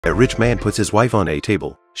A rich man puts his wife on a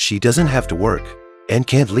table. She doesn't have to work and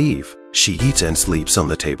can't leave. She eats and sleeps on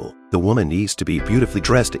the table. The woman needs to be beautifully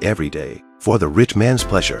dressed every day for the rich man's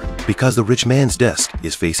pleasure because the rich man's desk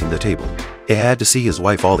is facing the table. He had to see his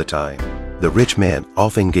wife all the time. The rich man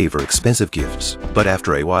often gave her expensive gifts, but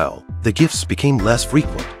after a while, the gifts became less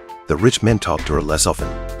frequent. The rich man talked to her less often.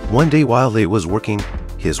 One day while he was working,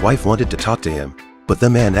 his wife wanted to talk to him, but the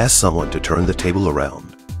man asked someone to turn the table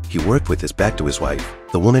around. He worked with his back to his wife.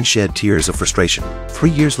 The woman shed tears of frustration. 3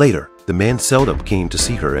 years later, the man seldom came to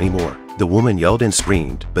see her anymore. The woman yelled and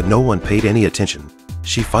screamed, but no one paid any attention.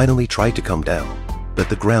 She finally tried to come down, but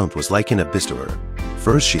the ground was like an abyss to her.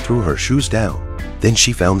 First she threw her shoes down, then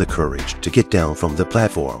she found the courage to get down from the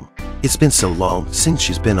platform. It's been so long since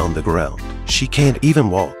she's been on the ground. She can't even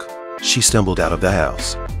walk. She stumbled out of the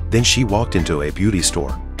house. Then she walked into a beauty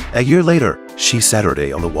store. A year later, she sat her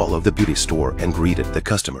day on the wall of the beauty store and greeted the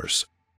customers.